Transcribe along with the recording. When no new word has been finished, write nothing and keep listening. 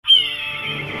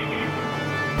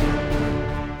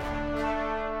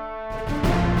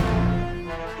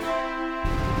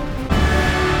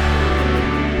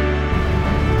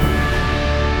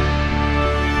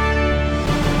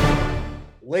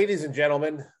Ladies and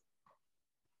gentlemen,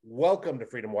 welcome to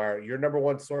Freedom Wire, your number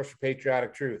one source for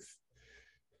patriotic truth.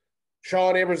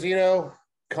 Sean Ambrosino,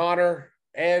 Connor,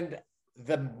 and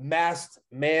the masked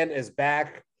man is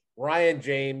back. Ryan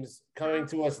James coming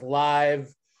to us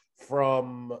live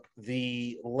from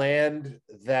the land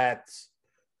that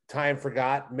time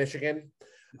forgot, Michigan.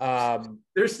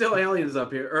 There's still aliens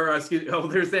up here, or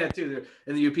there's that too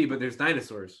in the UP, but there's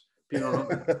dinosaurs. People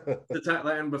don't know the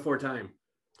land before time.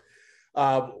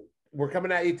 We're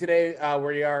coming at you today.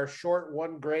 We are short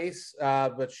one Grace,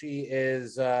 but she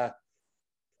is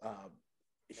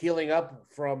healing up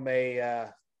from a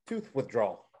tooth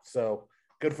withdrawal. So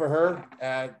good for her.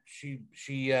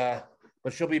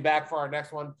 But she'll be back for our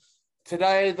next one.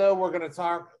 Today, though, we're going to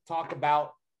talk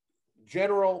about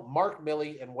General Mark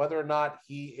Milley and whether or not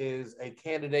he is a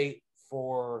candidate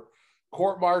for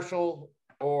court-martial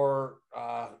or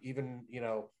even,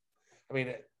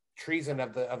 treason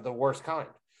of the worst kind.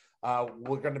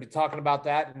 We're going to be talking about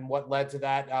that and what led to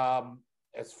that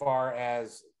as far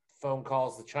as phone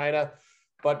calls to China.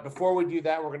 But before we do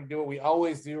that, we're going to do what we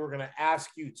always do. We're going to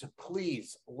ask you to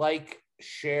please like,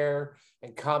 share,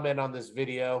 and comment on this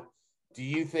video. Do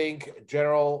you think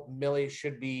General Milley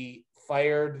should be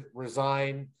fired,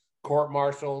 resign,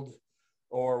 court-martialed,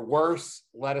 or worse?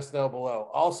 Let us know below.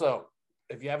 Also,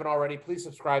 if you haven't already, please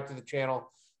subscribe to the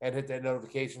channel and hit that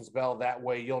notifications bell. That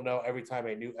way you'll know every time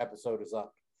a new episode is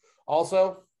up.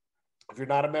 Also, if you're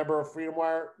not a member of Freedom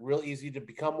Wire, real easy to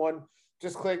become one.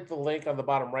 Just click the link on the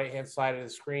bottom right-hand side of the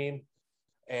screen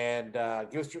and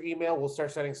give us your email. We'll start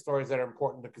sending stories that are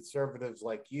important to conservatives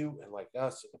like you and like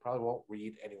us and probably won't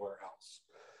read anywhere else.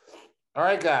 All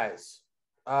right, guys.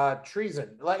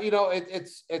 Treason.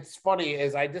 It's funny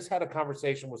is I just had a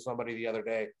conversation with somebody the other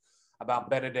day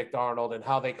about Benedict Arnold and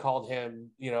how they called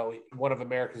him, one of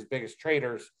America's biggest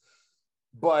traitors.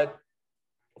 But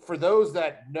for those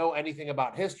that know anything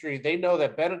about history, they know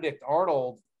that Benedict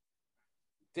Arnold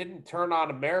didn't turn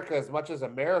on America as much as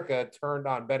America turned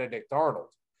on Benedict Arnold.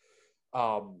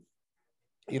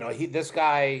 This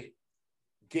guy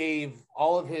gave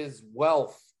all of his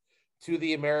wealth to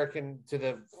the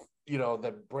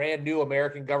brand new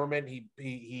American government.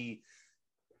 He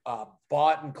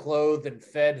bought and clothed and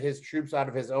fed his troops out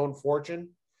of his own fortune.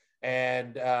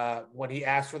 And when he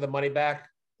asked for the money back,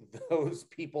 those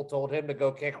people told him to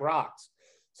go kick rocks.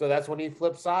 So that's when he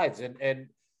flipped sides. And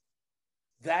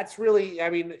that's really,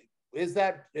 is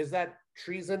that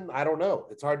treason? I don't know.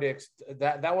 It's hard to,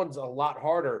 that one's a lot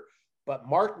harder. But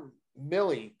Mark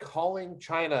Milley calling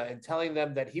China and telling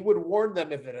them that he would warn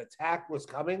them if an attack was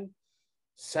coming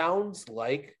sounds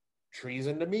like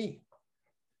treason to me.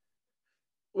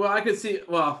 Well, I could see,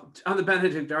 on the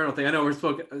Benedict Arnold thing, I know we're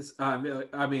spoken,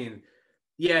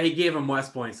 yeah, he gave him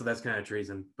West Point, so that's kind of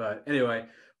treason. But anyway,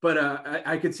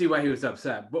 I could see why he was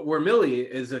upset. But where Milley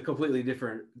is a completely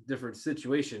different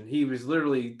situation. He was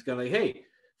literally going like, hey,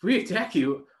 if we attack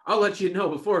you, I'll let you know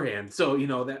beforehand. So,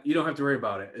 that you don't have to worry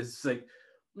about it. It's like,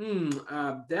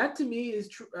 that to me is,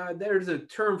 there's a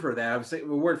term for that. I was saying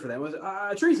a word for that was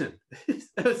treason.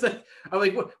 I was like,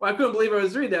 I couldn't believe I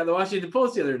was reading that in the Washington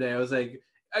Post the other day. I was like,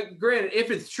 granted,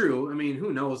 if it's true,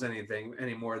 who knows anything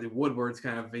anymore? The Woodward's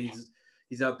kind of,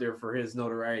 he's out there for his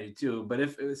notoriety too. But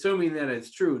if assuming that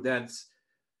it's true, that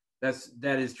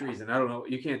is treason. I don't know.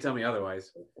 You can't tell me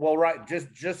otherwise. Well, right.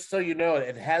 Just so you know,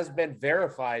 it has been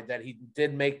verified that he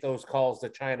did make those calls to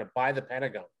China by the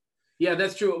Pentagon. Yeah,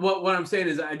 that's true. Well, what I'm saying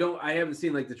is I haven't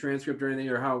seen like the transcript or anything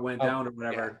or how it went down or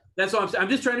whatever. Yeah. That's all I'm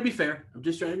just trying to be fair.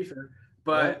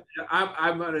 But right.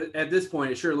 I'm gonna, at this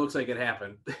point, it sure looks like it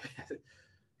happened.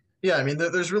 Yeah,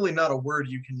 there's really not a word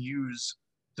you can use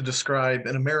to describe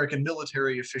an American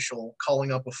military official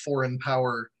calling up a foreign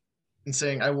power and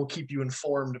saying, I will keep you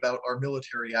informed about our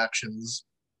military actions.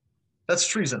 That's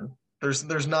treason.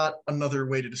 There's not another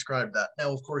way to describe that.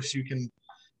 Now, of course, you can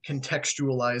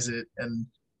contextualize it and,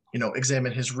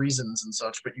 examine his reasons and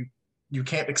such, but you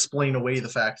can't explain away the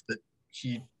fact that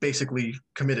he basically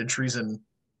committed treason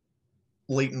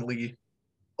blatantly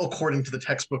according to the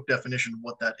textbook definition of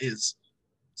what that is.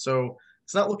 So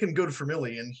it's not looking good for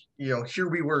Milley. And, here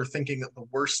we were thinking that the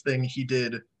worst thing he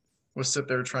did was sit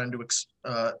there trying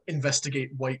to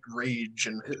investigate white rage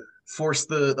and force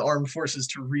the armed forces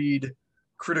to read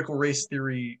critical race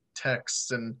theory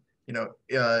texts and,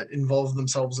 involve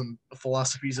themselves in the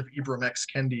philosophies of Ibram X.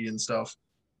 Kendi and stuff.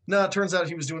 No, it turns out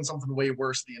he was doing something way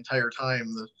worse the entire time.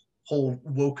 The whole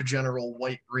woke general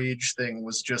white rage thing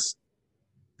was just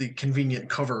the convenient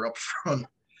cover up front.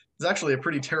 He's actually a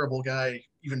pretty terrible guy,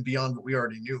 even beyond what we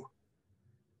already knew.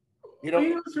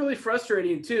 It's really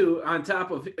frustrating too, on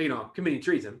top of, committing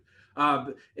treason.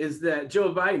 is that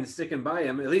Joe Biden's sticking by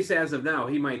him, at least as of now.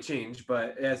 He might change,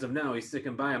 but as of now, he's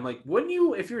sticking by him. Like, wouldn't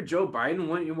you, if you're Joe Biden,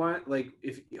 wouldn't you want, like,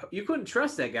 if you couldn't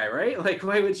trust that guy, right? Like,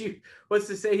 why would you, what's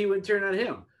to say he wouldn't turn on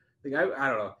him? Like, I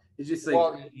don't know. It's just like,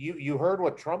 well, you heard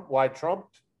why Trump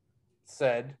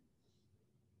said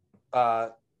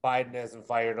Biden hasn't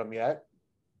fired him yet.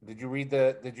 Did you read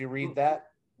that,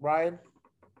 Ryan?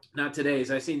 not today.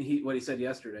 I seen what he said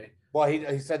yesterday. Well,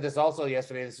 he said this also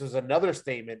yesterday. This was another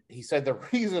statement. He said the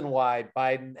reason why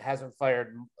Biden hasn't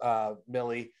fired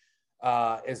Milley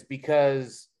is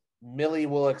because Milley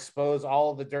will expose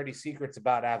all of the dirty secrets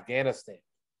about Afghanistan.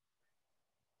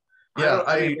 Yeah,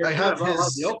 I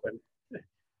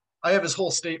have his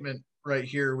whole statement right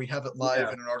here. We have it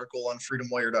live in an article on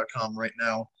freedomwire.com right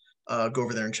now. Go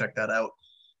over there and check that out.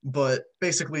 But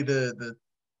basically, the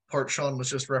part Sean was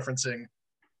just referencing,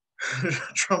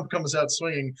 Trump comes out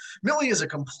swinging. Milley is a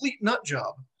complete nut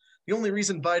job. The only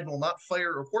reason Biden will not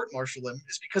fire or court-martial him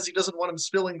is because he doesn't want him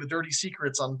spilling the dirty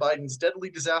secrets on Biden's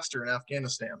deadly disaster in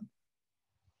Afghanistan.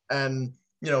 And,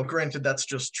 granted, that's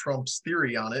just Trump's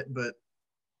theory on it, but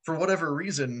for whatever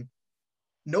reason,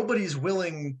 nobody's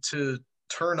willing to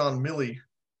turn on Milley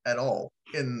at all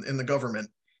in the government.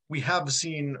 We have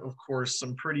seen, of course,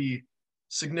 some pretty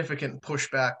significant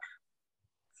pushback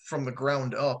from the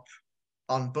ground up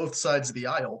on both sides of the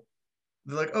aisle.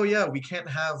 They're like, oh yeah, we can't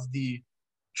have the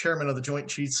chairman of the Joint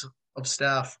Chiefs of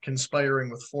Staff conspiring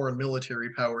with foreign military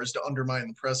powers to undermine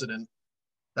the president.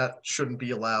 That shouldn't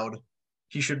be allowed.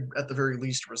 He should, at the very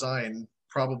least, resign,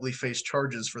 probably face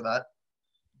charges for that.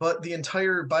 But the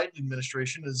entire Biden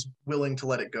administration is willing to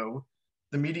let it go.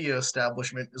 The media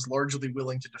establishment is largely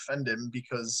willing to defend him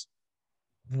because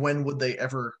when would they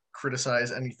ever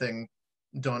criticize anything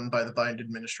done by the Biden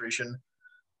administration?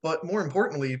 But more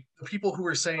importantly, the people who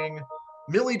are saying,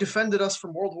 Milley defended us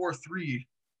from World War III.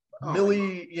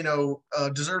 Milley,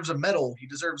 deserves a medal. He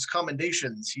deserves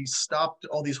commendations. He stopped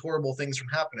all these horrible things from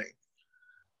happening.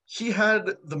 He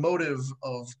had the motive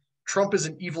of Trump is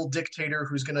an evil dictator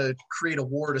who's going to create a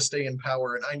war to stay in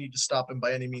power, and I need to stop him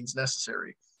by any means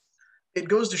necessary. It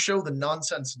goes to show the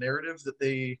nonsense narrative that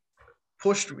they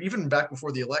pushed even back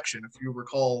before the election. If you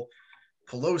recall,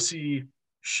 Pelosi,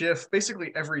 Schiff,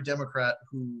 basically every Democrat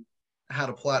who had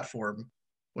a platform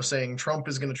was saying Trump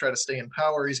is going to try to stay in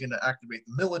power. He's going to activate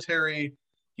the military.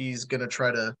 He's going to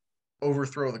try to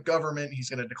overthrow the government. He's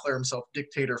going to declare himself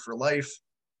dictator for life.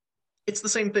 It's the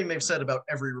same thing they've said about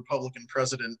every Republican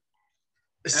president,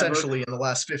 essentially, in the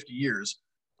last 50 years.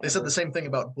 They said the same thing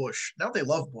about Bush. Now they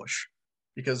love Bush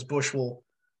because Bush will,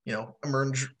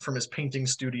 emerge from his painting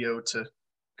studio to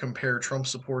compare Trump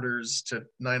supporters to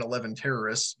 9/11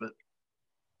 terrorists, but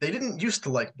they didn't used to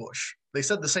like Bush. They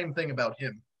said the same thing about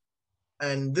him.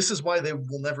 And this is why they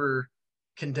will never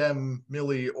condemn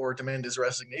Milley or demand his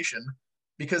resignation,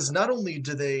 because not only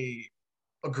do they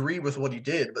agree with what he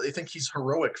did, but they think he's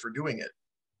heroic for doing it.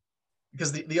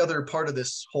 Because the other part of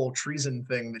this whole treason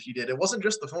thing that he did, it wasn't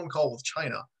just the phone call with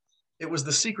China. It was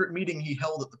the secret meeting he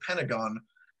held at the Pentagon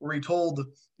where he told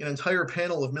an entire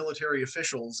panel of military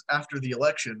officials after the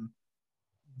election,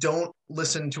 don't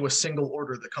listen to a single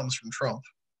order that comes from Trump.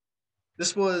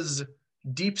 This was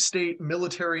deep state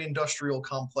military industrial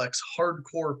complex,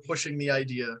 hardcore pushing the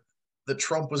idea that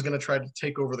Trump was going to try to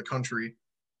take over the country,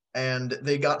 and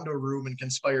they got into a room and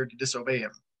conspired to disobey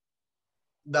him.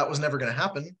 That was never going to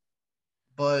happen,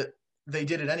 but they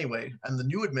did it anyway, and the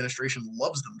new administration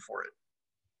loves them for it.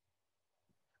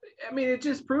 I mean, it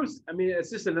just proves,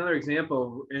 it's just another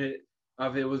example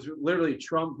of it was literally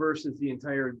Trump versus the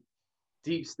entire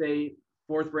deep state,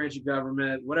 fourth branch of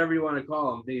government, whatever you want to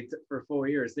call them, for 4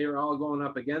 years. They were all going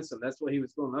up against him. That's what he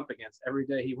was going up against every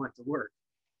day he went to work.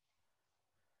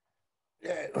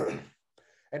 Yeah.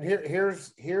 And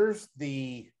here's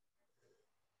the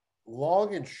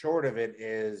long and short of it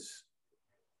is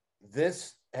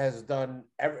this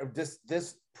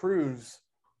proves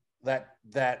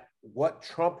that what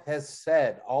Trump has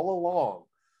said all along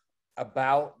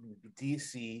about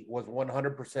DC was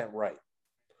 100% right.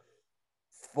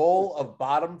 Full of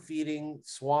bottom-feeding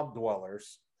swamp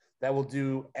dwellers that will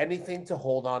do anything to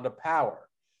hold on to power,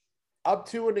 up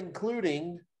to and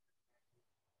including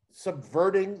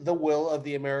subverting the will of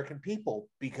the American people,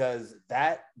 because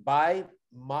that by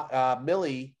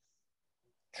Milley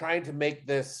trying to make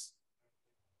this,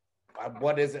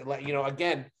 what is it like?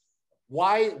 Again,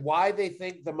 why they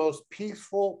think the most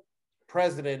peaceful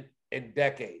president in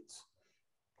decades.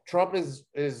 Trump is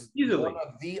one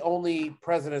of the only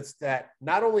presidents that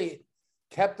not only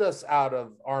kept us out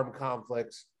of armed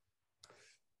conflicts,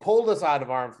 pulled us out of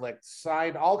armed conflicts,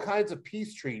 signed all kinds of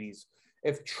peace treaties.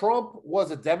 If Trump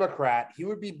was a Democrat, he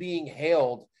would be being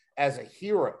hailed as a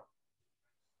hero.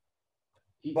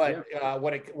 But Yeah.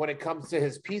 when it comes to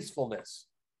his peacefulness,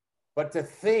 but to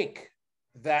think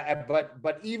that,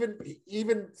 but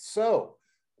even so,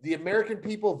 the American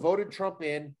people voted Trump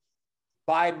in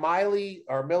by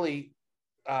Milley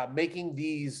making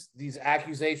these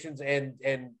accusations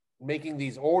and making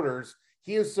these orders.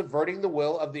 He is subverting the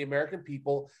will of the American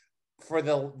people.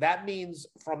 That means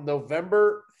from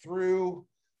November through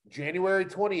January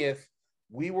 20th,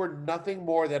 we were nothing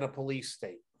more than a police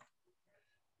state.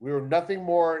 We were nothing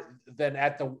more than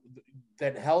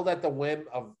held at the whim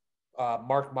of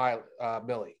Mark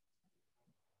Milley.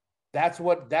 That's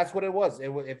what it was.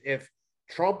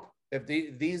 If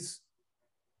these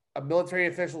military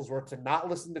officials were to not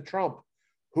listen to Trump,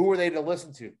 who were they to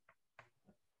listen to?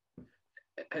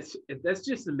 That's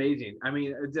just amazing. I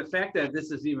mean, the fact that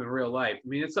this is even real life. I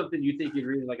mean, it's something you think you'd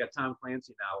read in like a Tom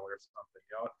Clancy novel or something.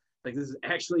 You know, like this has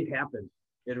actually happened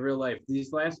in real life.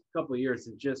 These last couple of years,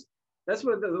 that's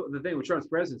what the thing with Trump's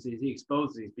presidency is. He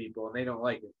exposed these people, and they don't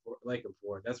like him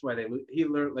for it. That's why he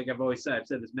learned. Like I've said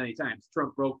this many times.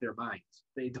 Trump broke their minds.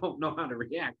 They don't know how to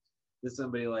react to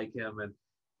somebody like him, and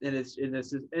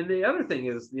the other thing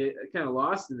is the kind of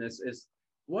lost in this is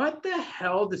what the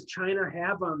hell does China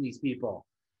have on these people?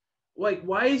 Like,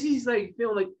 why is he like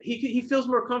feeling like he feels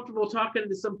more comfortable talking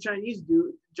to some Chinese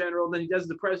general than he does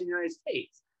the president of the United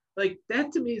States? Like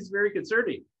that to me is very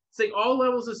concerning. It's like all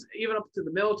levels, even up to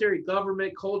the military,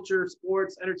 government, culture,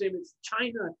 sports, entertainment.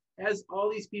 China has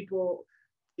all these people,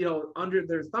 under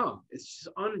their thumb. It's just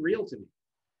unreal to me.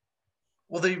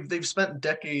 Well, they've spent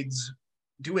decades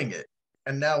doing it,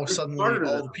 and now suddenly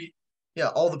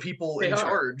all the people in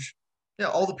charge,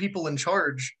 all the people in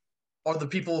charge are the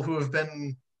people who have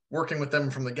been working with them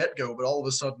from the get-go, but all of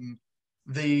a sudden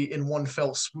they, in one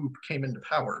fell swoop, came into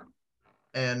power,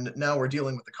 and now we're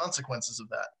dealing with the consequences of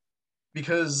that.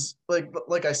 Because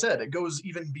like I said, it goes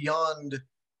even beyond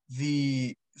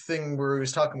the thing where he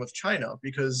was talking with China,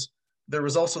 because there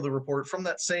was also the report from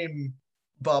that same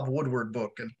Bob Woodward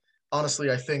book. And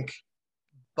honestly, I think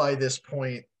by this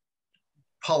point,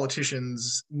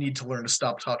 politicians need to learn to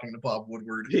stop talking to Bob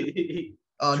Woodward.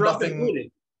 Trump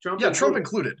included. Trump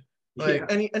included.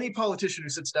 Like any politician who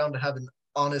sits down to have an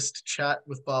honest chat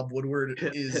with Bob Woodward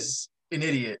is an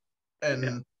idiot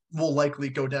and will likely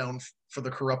go down for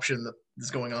the corruption that is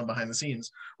going on behind the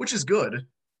scenes, which is good.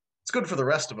 It's good for the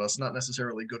rest of us, not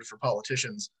necessarily good for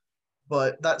politicians.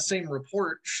 But that same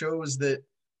report shows that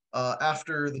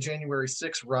after the January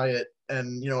 6th riot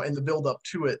and, in the build up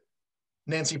to it,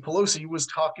 Nancy Pelosi was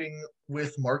talking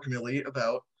with Mark Milley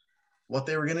about what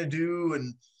they were going to do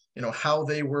and, how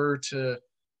they were to,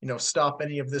 stop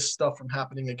any of this stuff from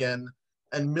happening again.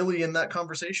 And Milley in that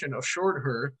conversation assured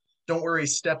her, don't worry,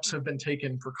 steps have been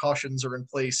taken, precautions are in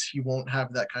place. He won't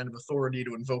have that kind of authority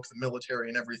to invoke the military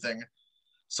and everything.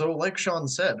 So like Sean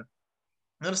said,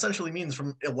 that essentially means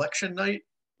from election night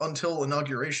until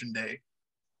inauguration day,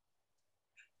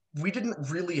 we didn't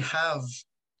really have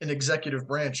an executive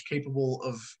branch capable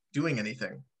of doing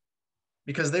anything,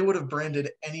 because they would have branded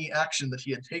any action that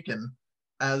he had taken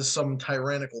as some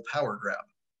tyrannical power grab.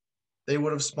 They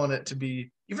would have spun it to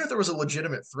be, even if there was a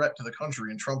legitimate threat to the country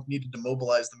and Trump needed to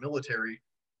mobilize the military,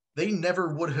 they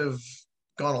never would have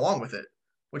gone along with it,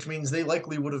 which means they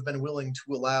likely would have been willing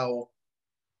to allow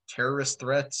terrorist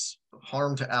threats,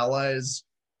 harm to allies,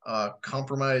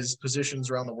 compromise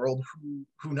positions around the world.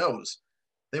 Who knows?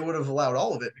 They would have allowed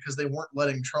all of it because they weren't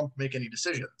letting Trump make any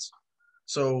decisions.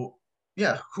 So,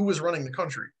 who was running the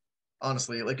country?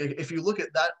 Honestly, like if you look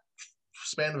at that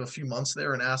span of a few months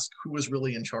there and ask who was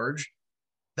really in charge,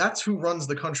 that's who runs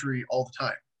the country all the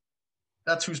time.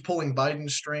 That's who's pulling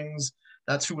Biden's strings.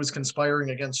 That's who was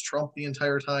conspiring against Trump the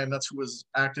entire time. That's who was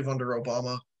active under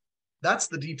Obama. That's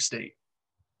the deep state.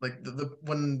 Like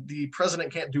when the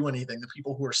president can't do anything, the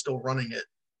people who are still running it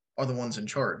are the ones in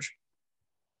charge.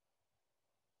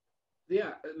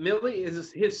 Yeah, Milley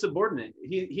is his subordinate.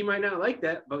 He might not like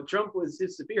that, but Trump was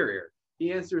his superior.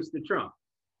 He answers to Trump.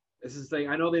 This is like,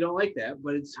 I know they don't like that,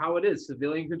 but it's how it is.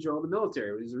 Civilian control of the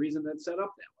military. There's a reason that's set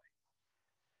up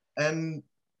that way. And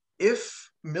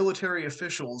if military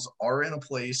officials are in a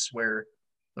place where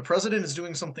the president is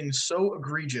doing something so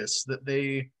egregious that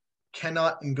they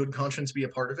cannot in good conscience be a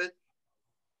part of it,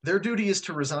 their duty is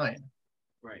to resign.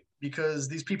 Right. Because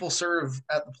these people serve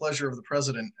at the pleasure of the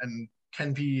president and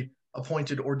can be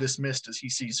appointed or dismissed as he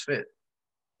sees fit.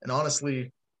 And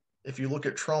honestly, if you look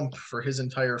at Trump for his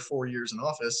entire 4 years in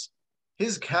office,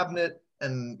 his cabinet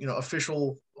and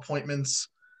official appointments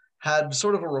had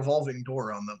sort of a revolving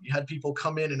door on them. You had people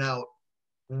come in and out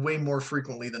way more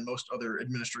frequently than most other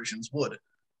administrations would.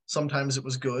 Sometimes it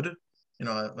was good.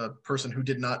 a person who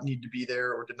did not need to be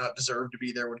there or did not deserve to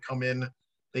be there would come in,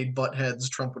 they'd butt heads,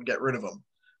 Trump would get rid of them.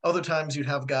 Other times you'd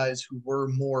have guys who were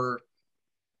more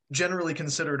generally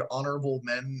considered honorable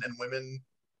men and women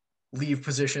leave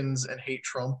positions and hate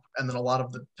Trump, and then a lot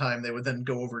of the time they would then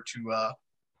go over to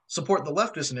support the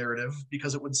leftist narrative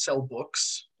because it would sell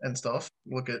books and stuff.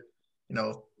 Look at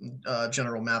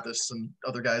General Mathis and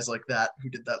other guys like that who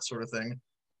did that sort of thing.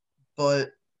 But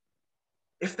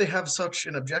if they have such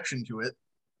an objection to it,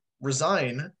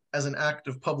 resign as an act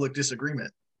of public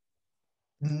disagreement.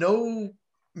 No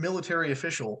military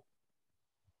official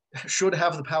should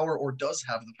have the power or does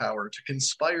have the power to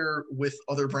conspire with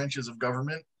other branches of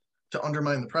government to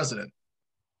undermine the president.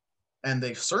 And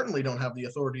they certainly don't have the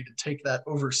authority to take that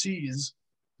overseas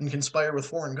and conspire with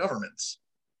foreign governments.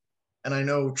 And I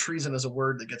know treason is a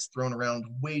word that gets thrown around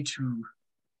way too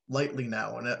lightly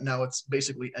now. And now it's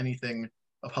basically anything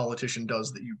a politician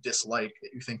does that you dislike,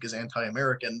 that you think is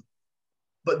anti-American.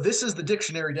 But this is the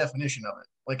dictionary definition of it.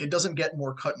 Like, it doesn't get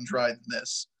more cut and dry than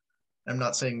this. I'm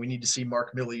not saying we need to see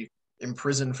Mark Milley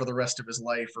imprisoned for the rest of his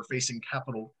life or facing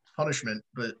capital punishment,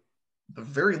 but at the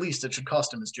very least, it should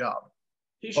cost him his job.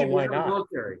 He should why be in the not?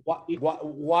 military.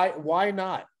 Why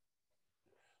not?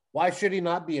 Why should he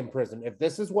not be in prison? If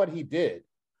this is what he did,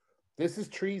 this is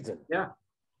treason. Yeah.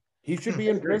 He should be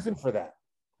in prison for that.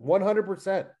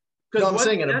 100%. No, I'm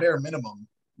saying at a bare minimum,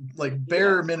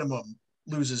 minimum,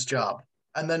 lose his job.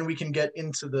 And then we can get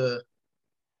into the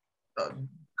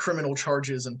criminal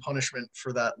charges and punishment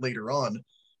for that later on.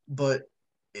 But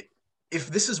if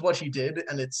this is what he did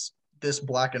and it's this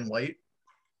black and white,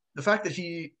 the fact that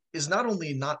he is not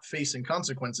only not facing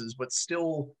consequences, but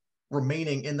still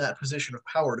remaining in that position of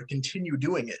power to continue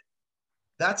doing it,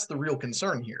 that's the real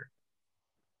concern here.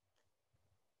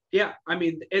 Yeah, I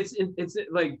mean, it's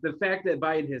like the fact that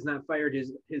Biden has not fired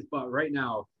his butt right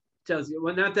now tells you,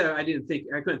 well, not that I don't think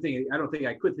I could think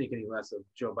any less of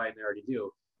Joe Biden. I already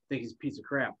do. I think he's a piece of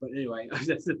crap. But anyway,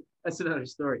 that's another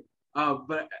story.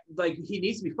 But like, he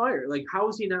needs to be fired. Like, how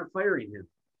is he not firing him?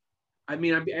 I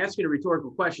mean, I'm asking a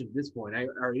rhetorical question at this point. I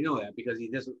already know that because he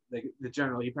doesn't, like, the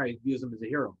general, he probably views him as a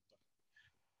hero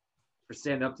for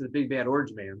standing up to the big bad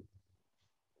orange man.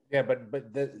 Yeah, but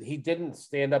he didn't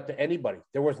stand up to anybody.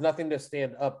 There was nothing to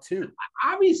stand up to.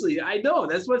 Obviously, I know.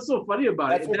 That's what's so funny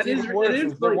about it. That is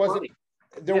funny.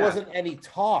 There wasn't any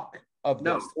talk of this.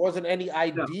 No. There wasn't any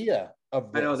idea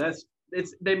of this. I know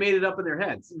they made it up in their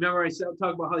heads. Remember I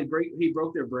talked about how he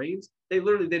broke their brains? They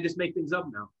just make things up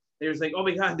now. They're just like, oh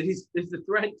my God, he's a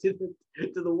threat to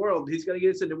the world. He's gonna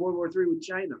get us into World War III with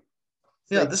China.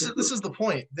 Yeah, this is the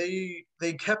point.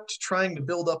 They kept trying to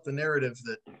build up the narrative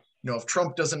that, if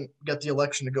Trump doesn't get the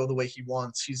election to go the way he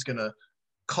wants, he's going to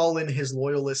call in his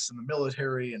loyalists in the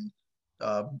military and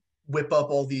whip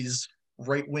up all these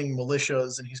right-wing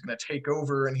militias, and he's going to take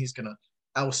over, and he's going to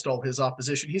oust all his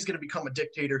opposition. He's going to become a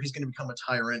dictator. He's going to become a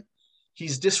tyrant.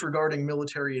 He's disregarding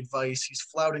military advice. He's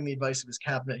flouting the advice of his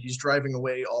cabinet. He's driving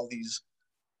away all these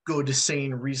good,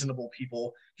 sane, reasonable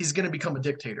people. He's going to become a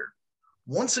dictator.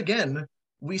 Once again,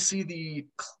 we see the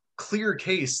clear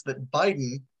case that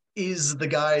Biden is the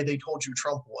guy they told you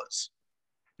Trump was.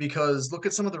 Because look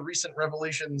at some of the recent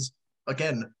revelations,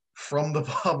 again, from the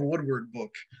Bob Woodward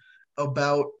book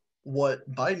about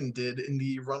what Biden did in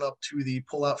the run-up to the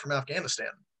pullout from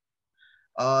Afghanistan.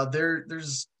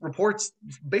 There's reports,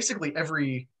 basically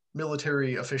every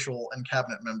military official and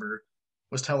cabinet member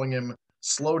was telling him,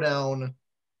 slow down,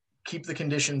 keep the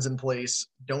conditions in place,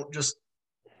 don't just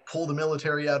pull the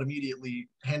military out immediately,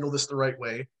 handle this the right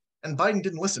way. And Biden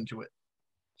didn't listen to it.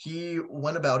 He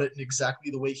went about it in exactly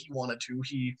the way he wanted to.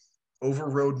 He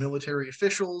overrode military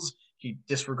officials. He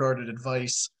disregarded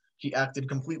advice. He acted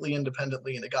completely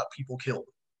independently, and it got people killed.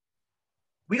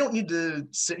 We don't need to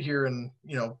sit here and,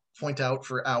 point out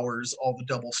for hours all the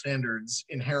double standards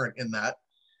inherent in that.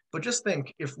 But just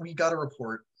think, if we got a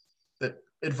report that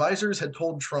advisors had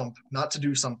told Trump not to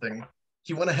do something,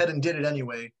 he went ahead and did it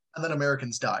anyway, and then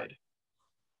Americans died.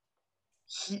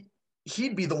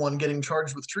 He'd be the one getting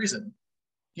charged with treason.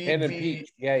 He'd be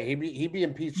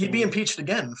impeached. He'd be impeached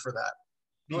again for that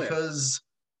because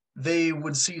they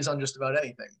would seize on just about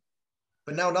anything.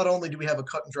 But now not only do we have a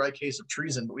cut and dry case of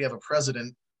treason, but we have a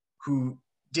president who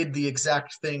did the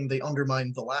exact thing they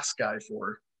undermined the last guy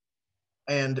for.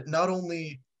 And not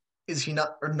only is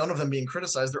none of them being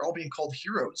criticized, they're all being called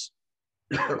heroes.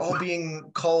 They're all being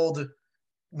called,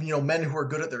 men who are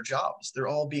good at their jobs. They're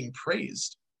all being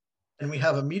praised. And we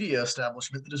have a media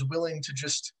establishment that is willing to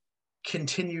just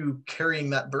continue carrying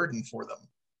that burden for them.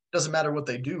 Doesn't matter what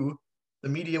they do, the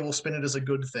media will spin it as a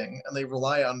good thing, and they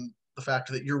rely on the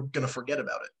fact that you're going to forget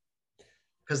about it.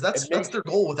 Because that's their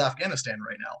goal with Afghanistan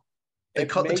right now. They It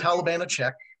cut the makes- Taliban a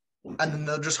check, and then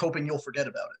they're just hoping you'll forget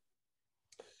about it.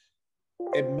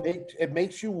 it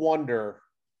makes you wonder.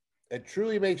 It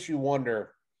truly makes you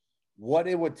wonder what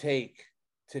it would take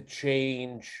to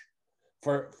change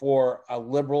for a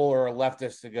liberal or a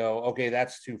leftist to go, okay,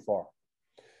 that's too far.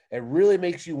 It really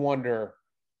makes you wonder,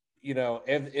 you know,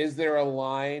 is there a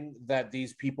line that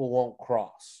these people won't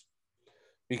cross?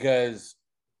 Because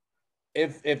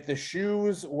if the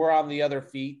shoes were on the other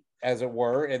feet, as it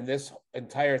were, and this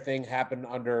entire thing happened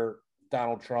under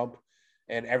Donald Trump,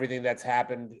 and everything that's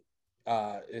happened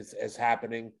is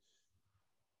happening,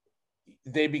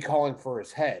 they'd be calling for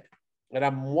his head. And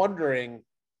I'm wondering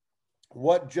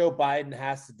what Joe Biden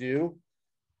has to do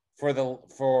for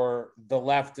the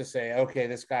left to say, okay,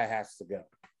 this guy has to go.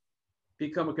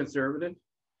 Become a conservative.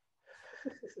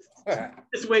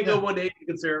 Just wake up one day and be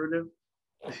conservative.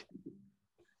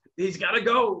 He's got to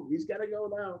go. He's got to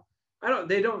go now.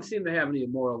 They don't seem to have any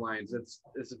moral lines.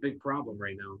 It's a big problem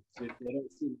right now. They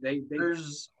don't seem,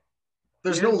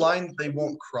 There's no line they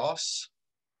won't cross,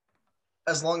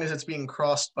 as long as it's being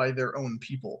crossed by their own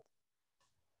people.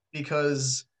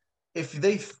 Because if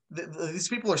these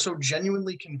people are so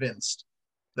genuinely convinced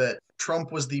that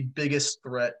Trump was the biggest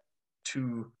threat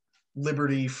to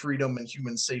liberty, freedom, and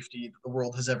human safety the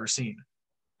world has ever seen.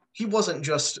 He wasn't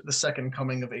just the second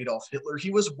coming of Adolf Hitler. He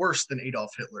was worse than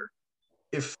Adolf Hitler.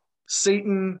 If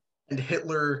Satan and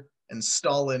Hitler and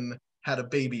Stalin had a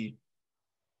baby,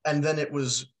 and then it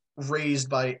was raised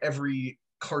by every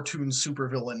cartoon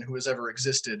supervillain who has ever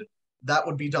existed, that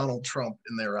would be Donald Trump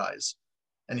in their eyes.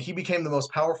 And he became the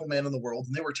most powerful man in the world,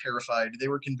 and they were terrified. They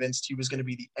were convinced he was going to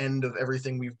be the end of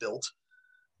everything we've built.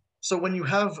 So when you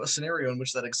have a scenario in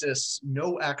which that exists,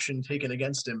 no action taken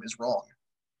against him is wrong.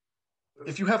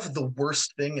 If you have the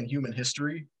worst thing in human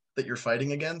history that you're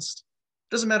fighting against,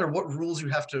 it doesn't matter what rules you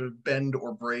have to bend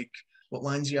or break, what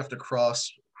lines you have to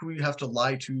cross, who you have to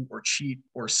lie to or cheat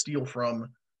or steal from.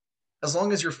 As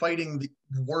long as you're fighting the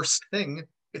worst thing,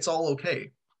 it's all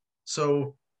okay.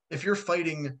 So if you're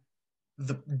fighting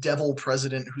the devil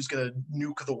president who's going to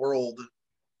nuke the world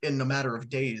in a matter of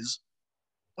days,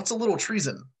 what's a little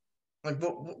treason? Like,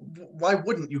 why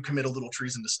wouldn't you commit a little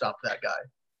treason to stop that guy?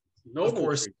 Of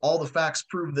course, all the facts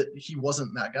prove that he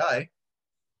wasn't that guy.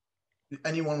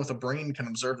 Anyone with a brain can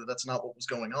observe that that's not what was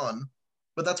going on.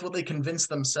 But that's what they convinced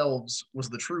themselves was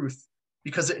the truth,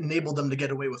 because it enabled them to get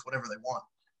away with whatever they want.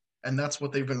 And that's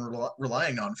what they've been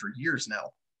relying on for years now.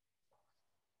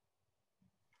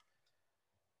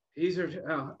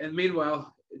 And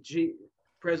meanwhile,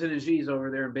 President Xi's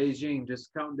over there in Beijing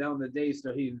just counting down the days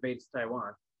till he invades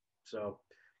Taiwan. So,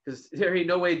 because there ain't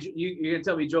no way you're gonna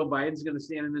tell me Joe Biden's gonna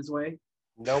stand in his way?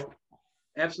 Nope,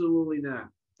 absolutely not.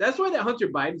 That's why that Hunter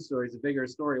Biden story is a bigger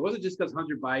story. It wasn't just because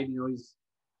Hunter Biden, he's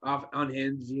off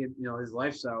unhinged, his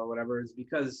lifestyle or whatever. It's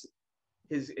because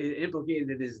it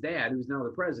implicated his dad, who's now the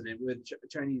president, with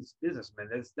Chinese businessmen.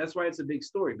 That's why it's a big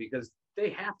story, because they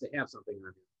have to have something on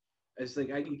it. It's like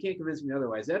you can't convince me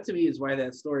otherwise. That to me is why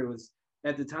that story was,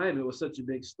 at the time, it was such a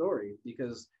big story,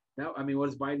 because now, what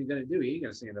is Biden going to do? He ain't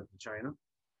going to stand up to China.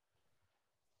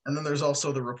 And then there's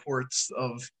also the reports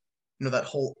of, that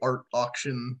whole art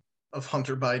auction of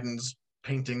Hunter Biden's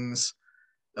paintings.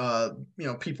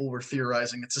 People were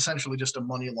theorizing it's essentially just a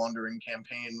money laundering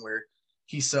campaign where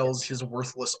he sells his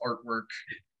worthless artwork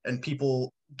and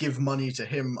people give money to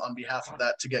him on behalf of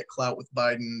that to get clout with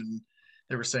Biden. And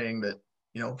they were saying that,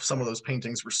 some of those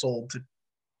paintings were sold to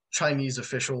Chinese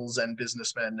officials and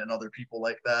businessmen and other people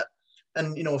like that.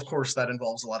 And, of course, that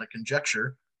involves a lot of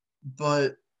conjecture,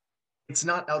 but it's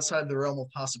not outside the realm of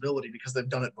possibility because they've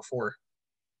done it before.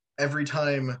 Every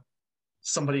time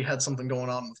somebody had something going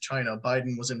on with China,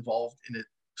 Biden was involved in it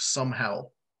somehow.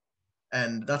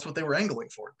 And that's what they were angling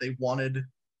for. They wanted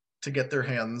to get their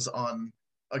hands on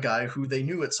a guy who they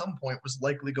knew at some point was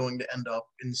likely going to end up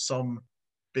in some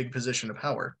big position of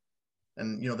power.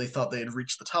 And, they thought they had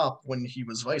reached the top when he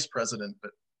was vice president,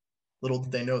 but little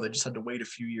did they know they just had to wait a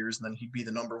few years and then he'd be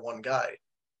the number one guy.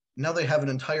 Now they have an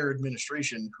entire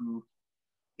administration who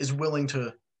is willing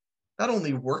to not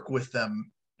only work with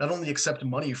them, not only accept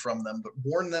money from them, but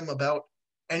warn them about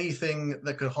anything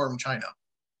that could harm China.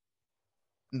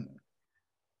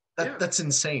 That's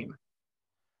insane.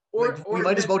 Or we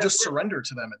might as well just surrender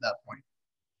to them at that point.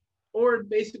 Or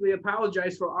basically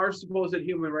apologize for our supposed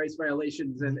human rights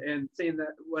violations and saying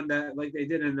that when like they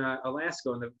did in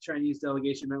Alaska, when the Chinese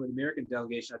delegation met with the American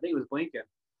delegation, I think it was Blinken,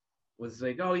 was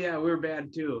like, oh yeah, we're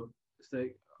bad too. It's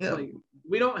like,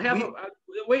 we don't have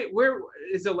wait, where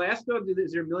is Alaska?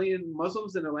 Is there 1 million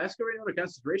Muslims in Alaska right now in a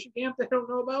concentration camp that I don't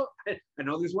know about? I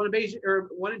know there's one in Beijing or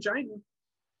one in China.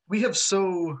 We have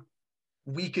so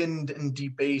weakened and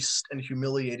debased and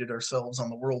humiliated ourselves on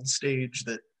the world stage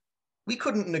that we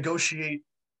couldn't negotiate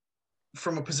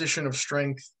from a position of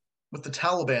strength with the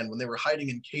Taliban when they were hiding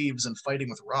in caves and fighting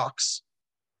with rocks.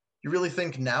 You really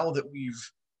think now that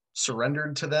we've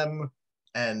surrendered to them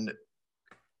and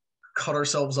cut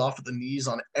ourselves off at the knees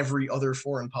on every other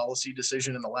foreign policy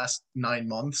decision in the last 9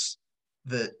 months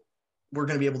that we're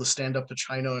going to be able to stand up to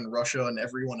China and Russia and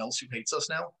everyone else who hates us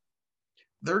now?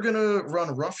 They're going to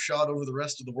run roughshod over the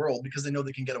rest of the world because they know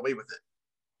they can get away with it.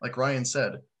 Like Ryan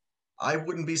said, I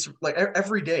wouldn't be like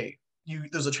every day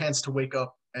there's a chance to wake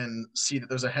up and see that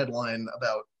there's a headline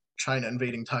about China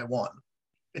invading Taiwan.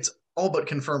 It's all but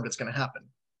confirmed it's going to happen.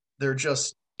 They're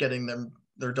just getting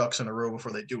their ducks in a row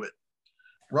before they do it.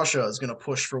 Russia is going to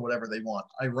push for whatever they want.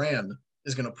 Iran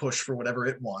is going to push for whatever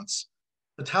it wants.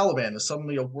 The Taliban is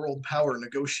suddenly a world power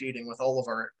negotiating with all of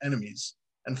our enemies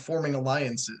and forming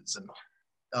alliances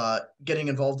and getting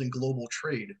involved in global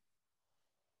trade.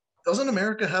 Doesn't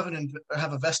America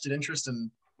have a vested interest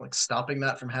in like stopping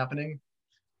that from happening?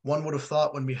 One would have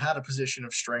thought when we had a position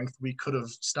of strength, we could have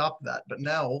stopped that. But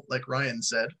now, like Ryan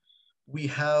said, we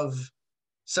have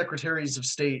secretaries of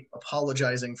state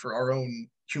apologizing for our own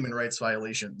human rights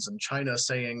violations, and China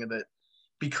saying that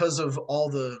because of all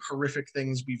the horrific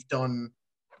things we've done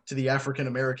to the African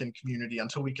American community,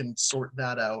 until we can sort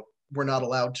that out, we're not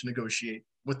allowed to negotiate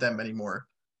with them anymore,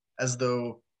 as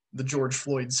though the George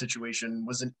Floyd situation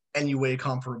was in any way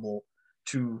comparable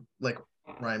to, like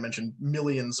Ryan mentioned,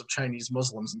 millions of Chinese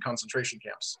Muslims in concentration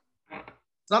camps.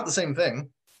 It's not the same thing,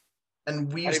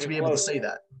 and we used to be able to say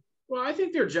that. Well, I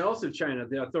think they're jealous of China,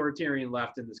 the authoritarian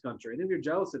left in this country. I think they're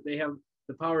jealous that they have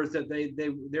the powers that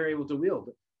they're able to wield.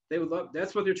 They would love.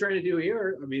 That's what they're trying to do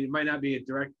here. I mean, it might not be a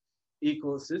direct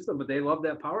equal system, but they love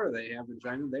that power they have in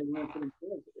China. They want to put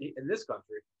it in this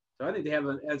country. So I think they have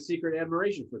a secret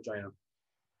admiration for China.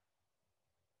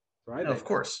 Right? No, of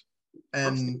course,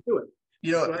 and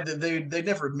you know they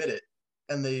never admit it,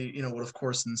 and they would of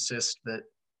course insist that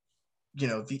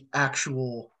the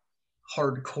actual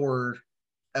hardcore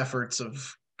efforts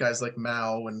of guys like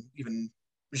Mao and even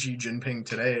Xi Jinping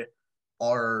today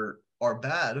are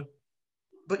bad.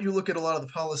 But you look at a lot of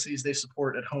the policies they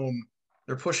support at home,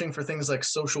 they're pushing for things like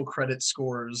social credit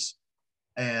scores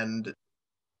and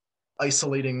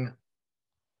isolating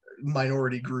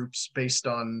minority groups based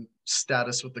on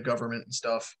status with the government and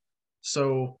stuff.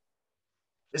 So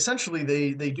essentially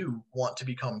they do want to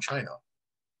become China.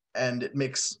 And it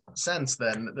makes sense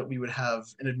then that we would have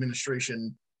an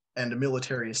administration and a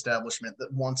military establishment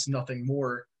that wants nothing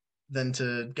more than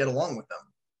to get along with them.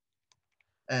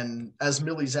 And as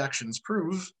Milley's actions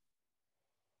prove,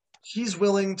 he's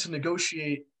willing to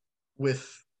negotiate with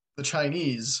the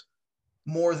Chinese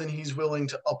more than he's willing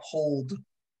to uphold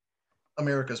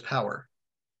America's power.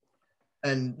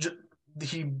 And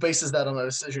he bases that on a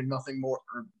decision, nothing more,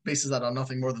 or bases that on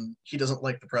nothing more than he doesn't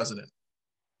like the president.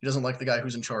 He doesn't like the guy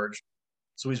who's in charge.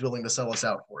 So he's willing to sell us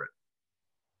out for it.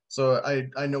 So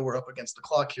I know we're up against the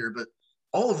clock here, but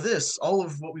all of this, all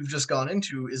of what we've just gone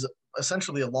into is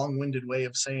essentially a long-winded way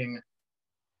of saying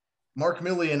Mark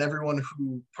Milley and everyone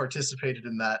who participated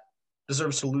in that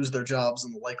deserves to lose their jobs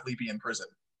and likely be in prison.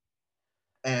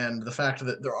 And the fact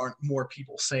that there aren't more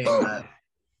people saying that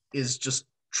is just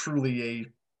truly a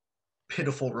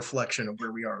pitiful reflection of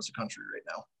where we are as a country right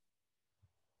now.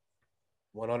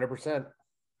 100%.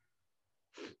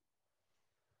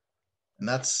 And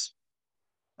that's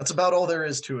about all there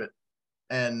is to it.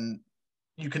 And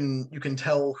you can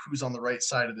tell who's on the right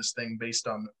side of this thing based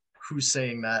on who's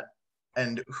saying that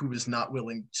and who is not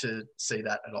willing to say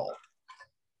that at all.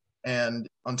 And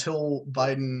until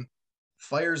Biden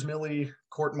fires Milley,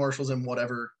 court-martials him,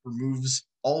 whatever, removes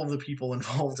all of the people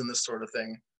involved in this sort of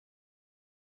thing,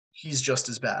 he's just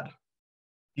as bad.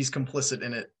 He's complicit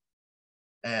in it.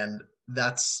 And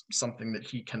that's something that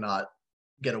he cannot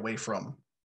get away from.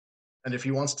 And if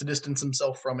he wants to distance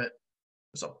himself from it,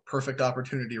 there's a perfect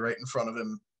opportunity right in front of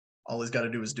him. All he's got to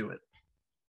do is do it.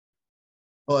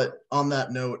 But on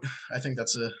that note, I think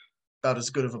that's about as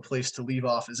good of a place to leave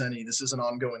off as any. This is an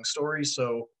ongoing story,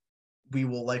 so we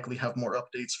will likely have more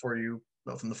updates for you,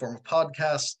 both in the form of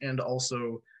podcasts and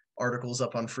also articles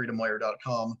up on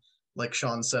freedomwire.com. Like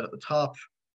Sean said at the top,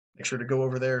 make sure to go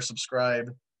over there, subscribe,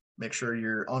 make sure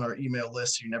you're on our email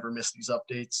list so you never miss these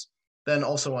updates. Then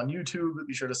also on YouTube,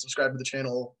 be sure to subscribe to the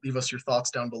channel. Leave us your thoughts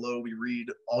down below. We read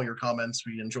all your comments.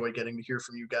 We enjoy getting to hear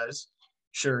from you guys.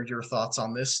 Share your thoughts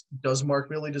on this. Does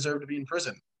Mark Milley deserve to be in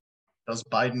prison? Does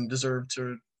Biden deserve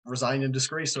to resign in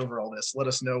disgrace over all this? Let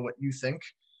us know what you think.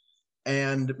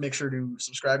 And make sure to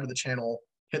subscribe to the channel,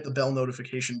 hit the bell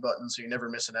notification button so you never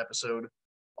miss an episode.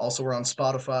 Also, we're on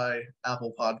Spotify,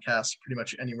 Apple Podcasts, pretty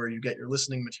much anywhere you get your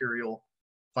listening material.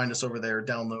 Find us over there,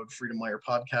 download Freedom Wire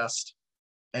Podcast.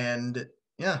 And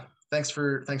yeah, thanks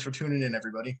for tuning in,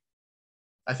 everybody.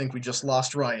 I think we just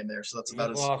lost Ryan there, so that's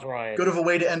about as good of a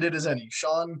way to end it as any.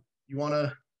 Sean, you want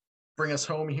to bring us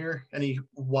home here? Any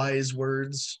wise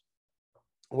words?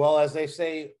 Well, as they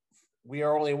say, we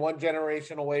are only one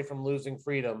generation away from losing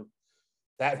freedom.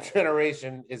 That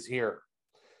generation is here.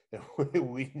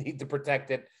 We need to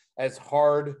protect it as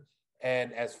hard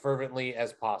and as fervently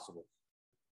as possible.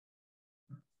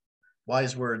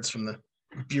 Wise words from the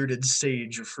bearded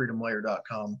sage of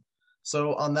freedomwire.com.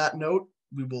 So on that note,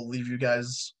 we will leave you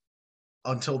guys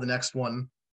until the next one.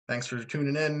 Thanks for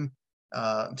tuning in.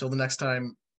 Until the next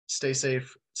time, stay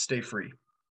safe, stay free.